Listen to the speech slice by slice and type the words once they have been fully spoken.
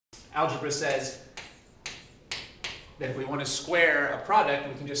Algebra says that if we want to square a product,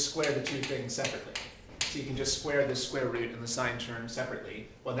 we can just square the two things separately. So you can just square the square root and the sine term separately.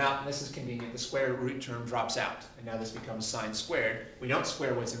 Well, now this is convenient. The square root term drops out, and now this becomes sine squared. We don't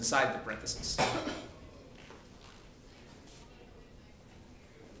square what's inside the parentheses.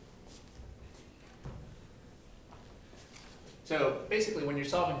 So basically, when you're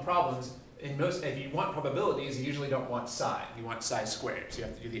solving problems, if you want probabilities, you usually don't want psi. You want psi squared. So you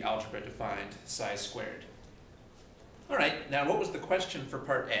have to do the algebra to find psi squared. All right, now what was the question for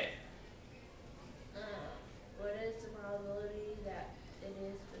part A? What is the probability that it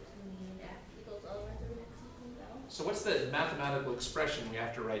is between f equals L over 3 and x equals L? So what's the mathematical expression we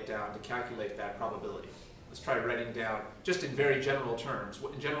have to write down to calculate that probability? Let's try writing down, just in very general terms.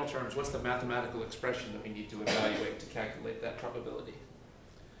 In general terms, what's the mathematical expression that we need to evaluate to calculate that probability?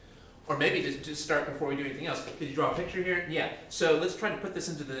 Or maybe just start before we do anything else. Did you draw a picture here? Yeah. So let's try to put this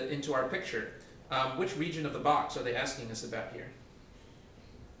into our picture. Which region of the box are they asking us about here?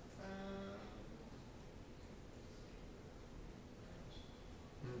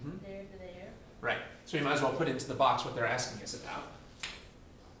 There to there. Right. So we might as well put into the box what they're asking us about.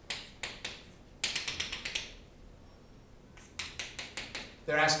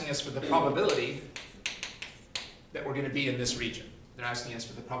 They're asking us for the probability that we're going to be in this region. They're asking us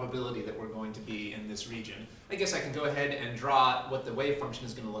for the probability that we're going to be in this region. I guess I can go ahead and draw what the wave function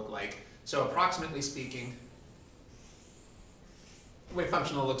is going to look like. So approximately speaking, the wave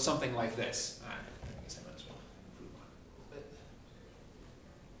function will look something like this. I guess I might as well improve on it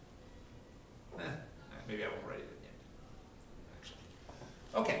a little bit. Maybe I won't write it yet, actually.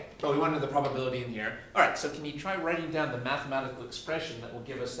 Okay, but we want to know the probability in here. All right, so can you try writing down the mathematical expression that will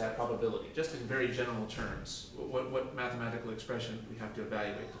give us that probability, just in very general terms? What mathematical expression do we have to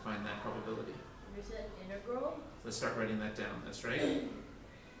evaluate to find that probability? You said integral? Let's start writing that down. That's right.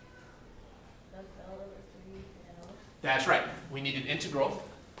 That's L over 3 L. That's right. We need an integral.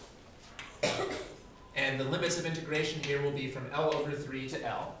 And the limits of integration here will be from L over 3 to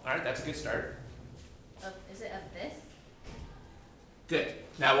L. All right, that's a good start. Is it of this? Good.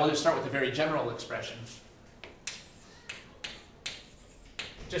 Now we'll just start with a very general expression.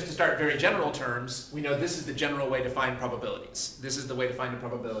 Just to start very general terms, we know this is the general way to find probabilities. This is the way to find a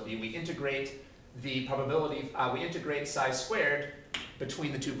probability. We integrate the probability, we integrate psi squared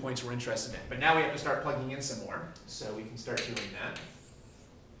between the 2 points we're interested in. But now we have to start plugging in some more, so we can start doing that.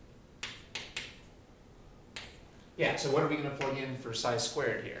 Yeah, so what are we going to plug in for psi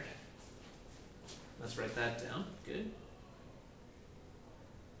squared here? Let's write that down. Good.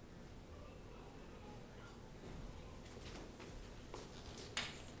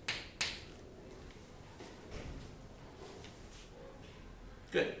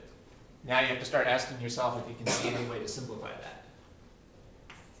 Good. Now you have to start asking yourself if you can see any way to simplify that.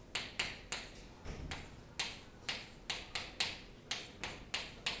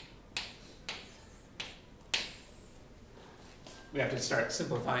 We have to start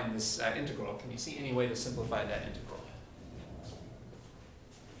simplifying this integral. Can you see any way to simplify that integral?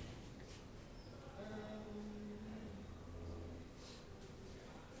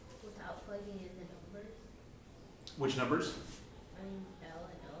 Without plugging in the numbers? Which numbers? I mean, L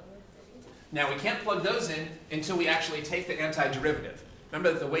and L over 3. Now we can't plug those in until we actually take the antiderivative.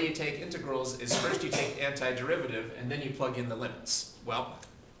 Remember that the way you take integrals is first you take the antiderivative and then you plug in the limits. Well,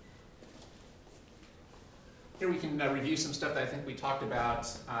 here we can review some stuff that I think we talked about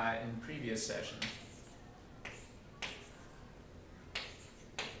in previous sessions.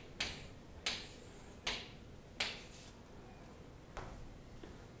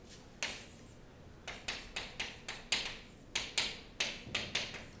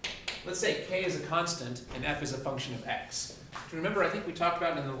 Let's say k is a constant and f is a function of x. Remember, I think we talked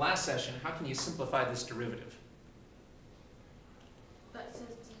about in the last session, how can you simplify this derivative? That says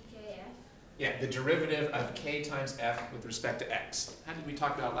dkf. Yeah, the derivative of k times f with respect to x. How did we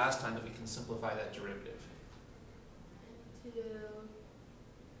talk about last time that we can simplify that derivative? To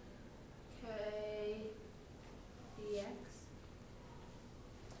k dx.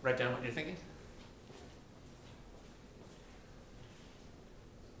 Write down what you're thinking.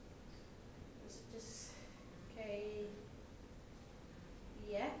 It's just k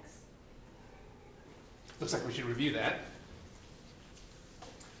dx. Looks like we should review that.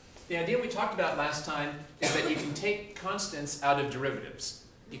 The idea we talked about last time is that you can take constants out of derivatives.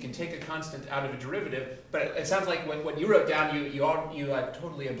 You can take a constant out of a derivative, but it sounds like what you wrote down, you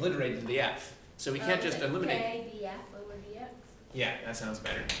totally obliterated the f. So we can't just eliminate. K df over dx. Yeah, that sounds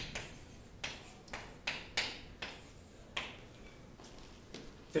better.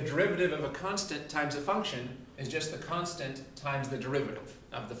 The derivative of a constant times a function is just the constant times the derivative.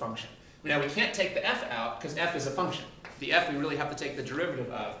 of the function. Now we can't take the f out because f is a function. The f we really have to take the derivative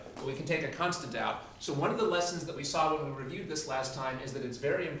of, but we can take a constant out. So one of the lessons that we saw when we reviewed this last time is that it's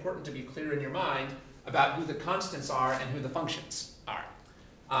very important to be clear in your mind about who the constants are and who the functions are.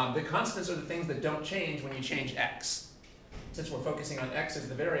 The constants are the things that don't change when you change x. Since we're focusing on x as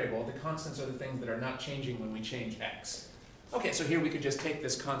the variable, the constants are the things that are not changing when we change x. Okay, so here we could just take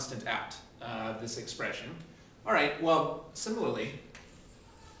this constant out, this expression. All right, well, similarly,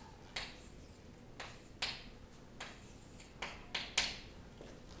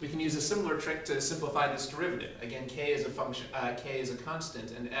 we can use a similar trick to simplify this derivative. Again, k is a function, k is a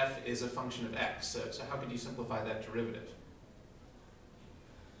constant, and f is a function of x. So how could you simplify that derivative?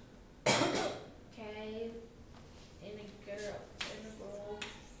 K integral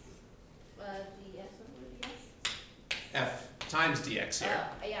dx over dx. F times dx here.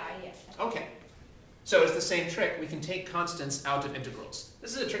 Yeah. Okay. So it's the same trick. We can take constants out of integrals.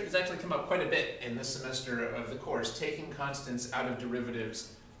 This is a trick that's actually come up quite a bit in this semester of the course, taking constants out of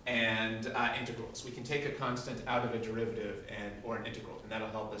derivatives and integrals. We can take a constant out of a derivative or an integral, and that'll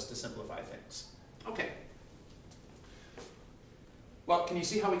help us to simplify things. Okay. Well, can you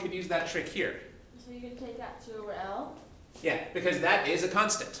see how we could use that trick here? So you can take that 2 over L. Yeah, because that is a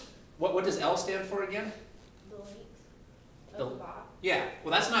constant. What does L stand for again? The length of the box. Yeah,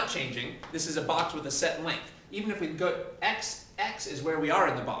 well that's not changing. This is a box with a set length. Even if we go, x is where we are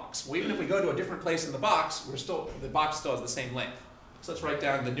in the box. Well, even if we go to a different place in the box, the box still has the same length. So let's write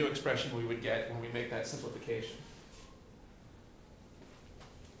down the new expression we would get when we make that simplification.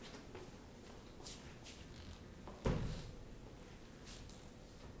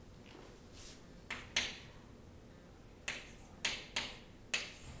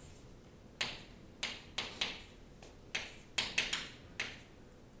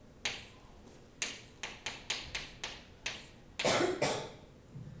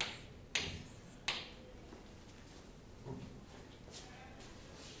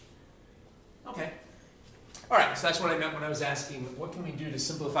 So that's what I meant when I was asking, what can we do to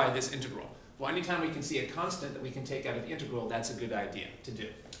simplify this integral? Well, anytime we can see a constant that we can take out of the integral, that's a good idea to do.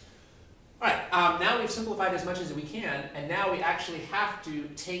 All right, now we've simplified as much as we can, and now we actually have to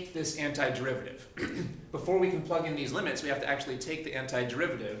take this antiderivative. Before we can plug in these limits, we have to actually take the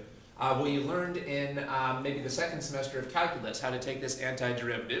antiderivative. Well, you learned in maybe the second semester of calculus how to take this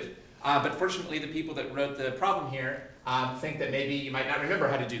antiderivative, but fortunately the people that wrote the problem here think that maybe you might not remember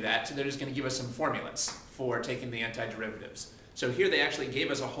how to do that, so they're just going to give us some formulas for taking the antiderivatives. So here they actually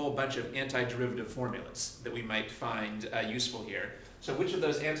gave us a whole bunch of antiderivative formulas that we might find useful here. So which of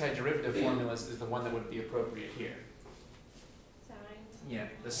those antiderivative formulas is the one that would be appropriate here? Sine. Yeah,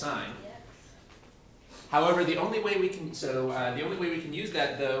 the sine. Yes. However, the only way we can use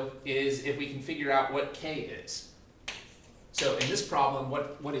that though is if we can figure out what k is. So in this problem,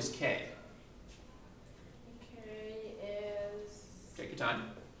 what is k? K is. Take your time.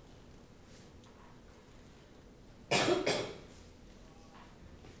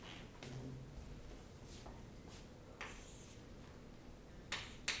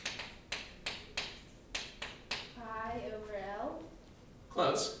 Pi over L.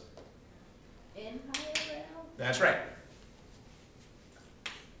 Close. N pi over L. That's right.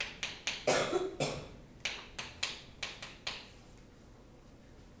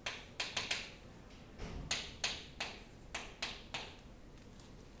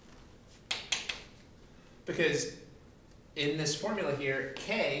 Because in this formula here,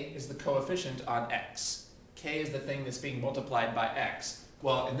 k is the coefficient on x. K is the thing that's being multiplied by x.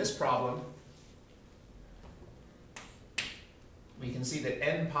 Well, in this problem, we can see that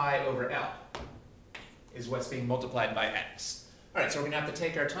n pi over L is what's being multiplied by x. All right, so we're going to have to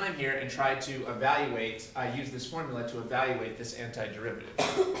take our time here and try to evaluate, use this formula to evaluate this antiderivative.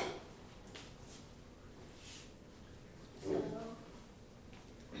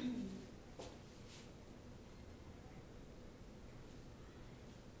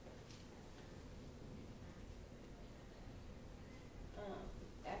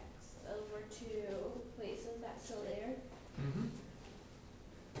 X over 2, wait, so that's still there? Mm-hmm.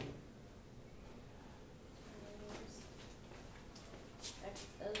 X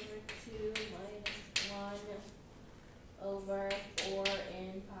over 2 minus 1 over 4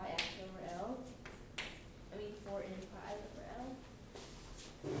 n pi x over L. 4 n pi over L.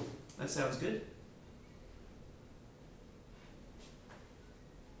 That sounds good.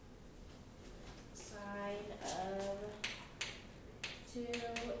 Sine of 2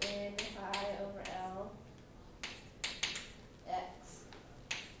 n pi over L x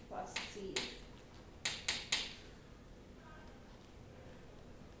plus c.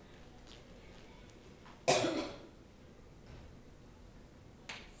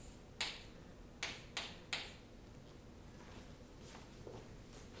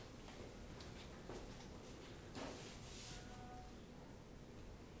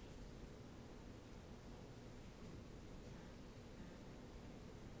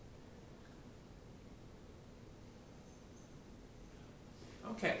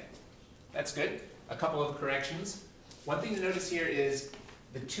 Okay, that's good. A couple of corrections. One thing to notice here is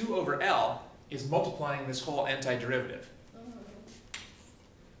the 2 over L is multiplying this whole antiderivative.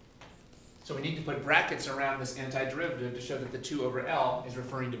 So we need to put brackets around this antiderivative to show that the 2 over L is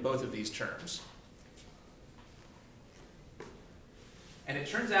referring to both of these terms. And it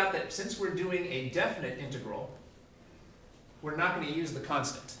turns out that since we're doing a definite integral, we're not going to use the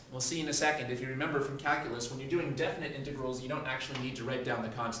constant. We'll see in a second. If you remember from calculus, when you're doing definite integrals, you don't actually need to write down the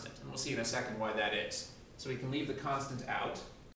constant. And we'll see in a second why that is. So we can leave the constant out.